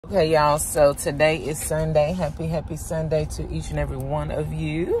Okay, y'all, so today is Sunday. Happy Sunday to each and every one of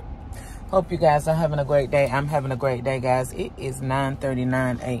you. Hope you guys are having a great day. I'm having a great day, guys. It is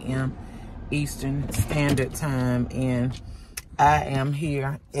 9:39 a.m. Eastern Standard Time, and I am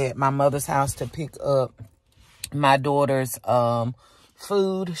here at my mother's house to pick up my daughter's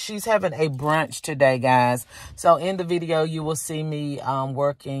food. She's having a brunch today, guys. So in the video, you will see me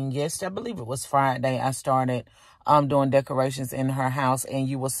working. Yes, I believe it was Friday. I started doing decorations in her house, and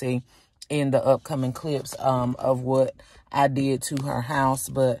you will see in the upcoming clips of what I did to her house.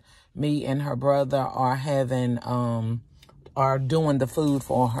 But me and her brother are having are doing the food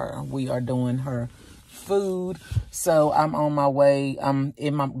for her. We are doing her food. So I'm on my way. I'm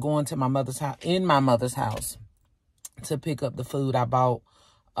going to my mother's house, in my mother's house, to pick up the food I bought.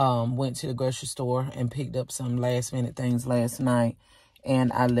 Went to the grocery store and picked up some last minute things last night,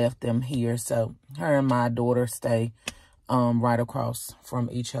 and I left them here. So her and my daughter stay right across from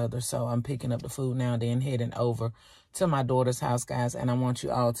each other. So I'm picking up the food now, then heading over to my daughter's house, guys. And I want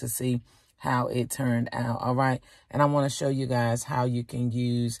you all to see how it turned out. All right. And I want to show you guys how you can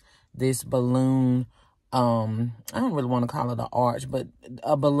use this balloon. I don't really want to call it an arch, but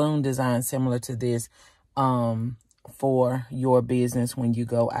a balloon design similar to this for your business when you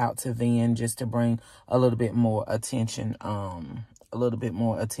go out to vend, just to bring a little bit more attention to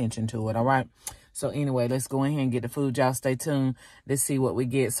it. All right. So anyway, let's go ahead and get the food. Y'all stay tuned. Let's see what we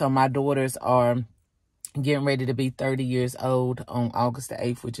get. So my daughters are getting ready to be 30 years old on August the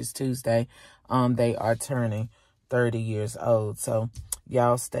 8th, which is Tuesday. They are turning 30 years old. So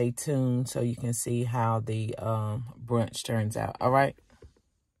y'all stay tuned so you can see how the brunch turns out. All right.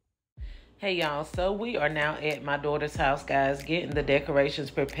 Hey, y'all. So we are now at my daughter's house, guys, getting the decorations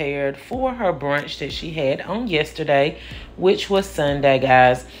prepared for her brunch that she had on yesterday, which was Sunday,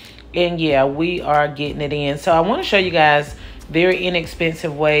 guys. And yeah, we are getting it in. So I want to show you guys very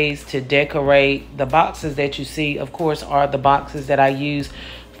inexpensive ways to decorate. The boxes that you see, of course, are the boxes that I use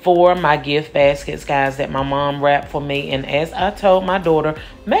for my gift baskets, guys, that my mom wrapped for me. And as I told my daughter,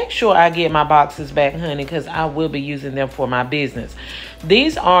 make sure I get my boxes back, honey, because I will be using them for my business.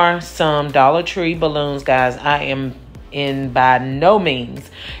 These are some Dollar Tree balloons, guys. I am by no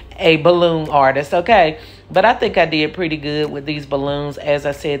means a balloon artist, okay? But I think I did pretty good with these balloons. As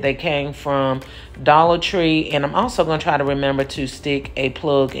I said, they came from Dollar Tree. And I'm also going to try to remember to stick a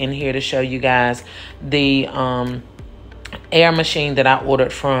plug in here to show you guys the air machine that I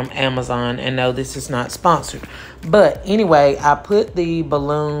ordered from Amazon. And no, this is not sponsored. But anyway, I put the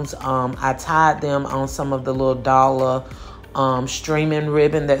balloons, I tied them on some of the little dollar streaming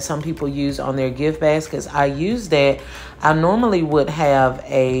ribbon that some people use on their gift baskets. I use that. I normally would have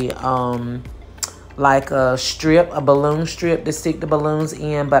a like a balloon strip to stick the balloons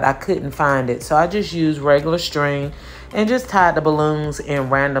in, but I couldn't find it. So I just used regular string and just tied the balloons in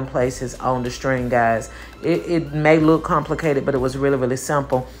random places on the string, guys. It may look complicated, but it was really, really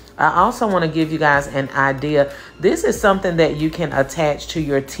simple. I also want to give you guys an idea. This is something that you can attach to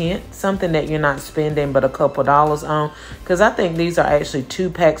your tent, something that you're not spending but a couple dollars on, because I think these are actually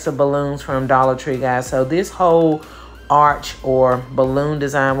 2 packs of balloons from Dollar Tree, guys. So this whole arch or balloon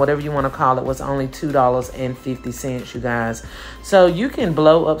design, whatever you want to call it, was only $2.50, you guys. So you can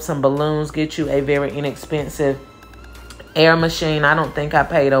blow up some balloons, get you a very inexpensive air machine. I don't think I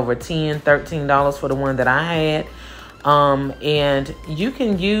paid over $13 for the one that I had. And you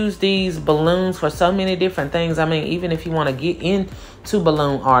can use these balloons for so many different things. I mean, even if you want to get into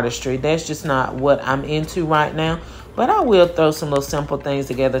balloon artistry, that's just not what I'm into right now. But I will throw some little simple things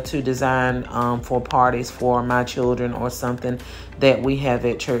together to design for parties for my children or something that we have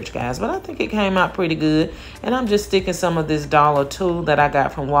at church, guys. But I think it came out pretty good. And I'm just sticking some of this dollar tool that I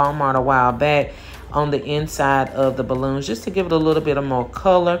got from Walmart a while back on the inside of the balloons, just to give it a little bit of more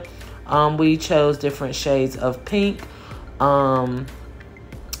color. We chose different shades of pink to,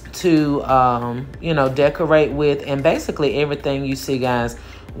 you know, decorate with. And basically everything you see, guys,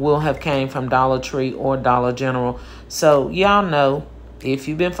 will have came from Dollar Tree or Dollar General. So y'all know, if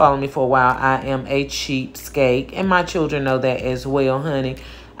you've been following me for a while, I am a cheapskate, and my children know that as well, honey.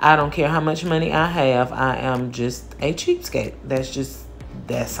 I don't care how much money I have. I am just a cheapskate.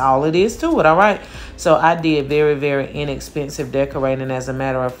 That's all it is to it. All right. So I did very, very inexpensive decorating. As a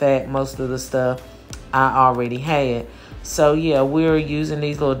matter of fact, most of the stuff I already had. So yeah, we're using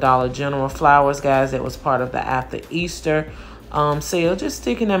these little Dollar General flowers, guys. That was part of the After Easter sale. Just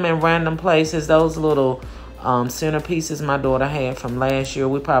sticking them in random places. Those little centerpieces my daughter had from last year.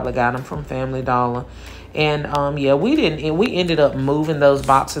 We probably got them from Family Dollar. And yeah, we ended up moving those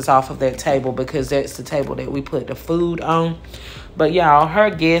boxes off of that table because that's the table that we put the food on. But y'all, her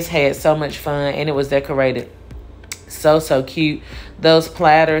guests had so much fun, and it was decorated So cute. Those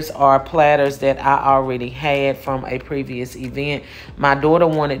platters are platters that I already had from a previous event. My daughter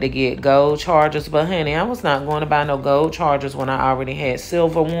wanted to get gold chargers, but honey, I was not going to buy no gold chargers when I already had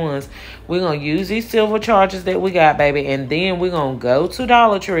silver ones. We're going to use these silver chargers that we got, baby, and then we're going to go to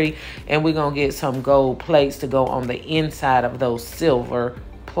Dollar Tree and we're going to get some gold plates to go on the inside of those silver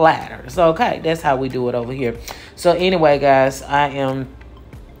platters. Okay, that's how we do it over here. So anyway, guys, I am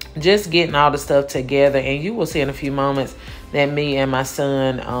just getting all the stuff together, and you will see in a few moments that me and my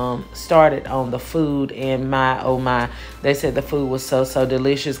son started on the food, and my oh my, they said the food was so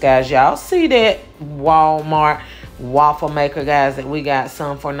delicious, guys. Y'all see that Walmart waffle maker, guys, that we got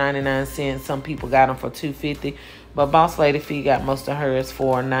some for 99 cents. Some people got them for $2.50, but Boss Lady Fee got most of hers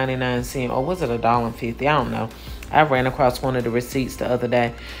for 99 cents, or was it $1.50? I don't know. I ran across one of the receipts the other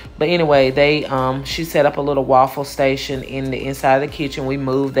day. But anyway, she set up a little waffle station in the inside of the kitchen. We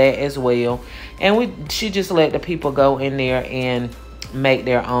moved that as well. And she just let the people go in there and make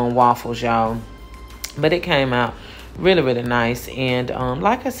their own waffles, y'all. But it came out really nice. And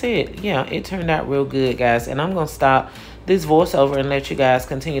like I said, yeah, it turned out real good, guys. And I'm going to stop this voiceover and let you guys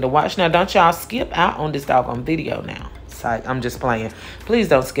continue to watch. Now, don't y'all skip out on this doggone video now. I'm just playing. Please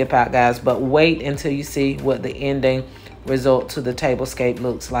don't skip out, guys, but wait until you see what the ending result to the tablescape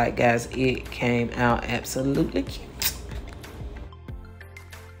looks like, guys. It came out absolutely cute.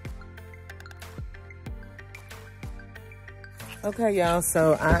 Okay, y'all,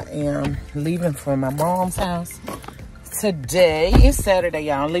 so I am leaving from my mom's house today. It's Saturday,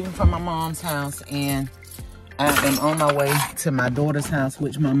 y'all. Leaving from my mom's house, and I am on my way to my daughter's house,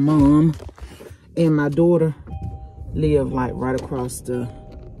 which my mom and my daughter live like right across the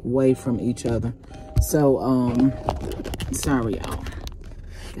way from each other. So sorry, y'all,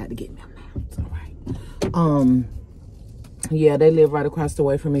 got to get them now. It's all right. Yeah, they live right across the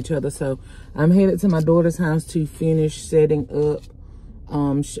way from each other. So I'm headed to my daughter's house to finish setting up.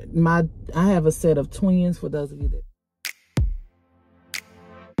 I have a set of twins, for those of you that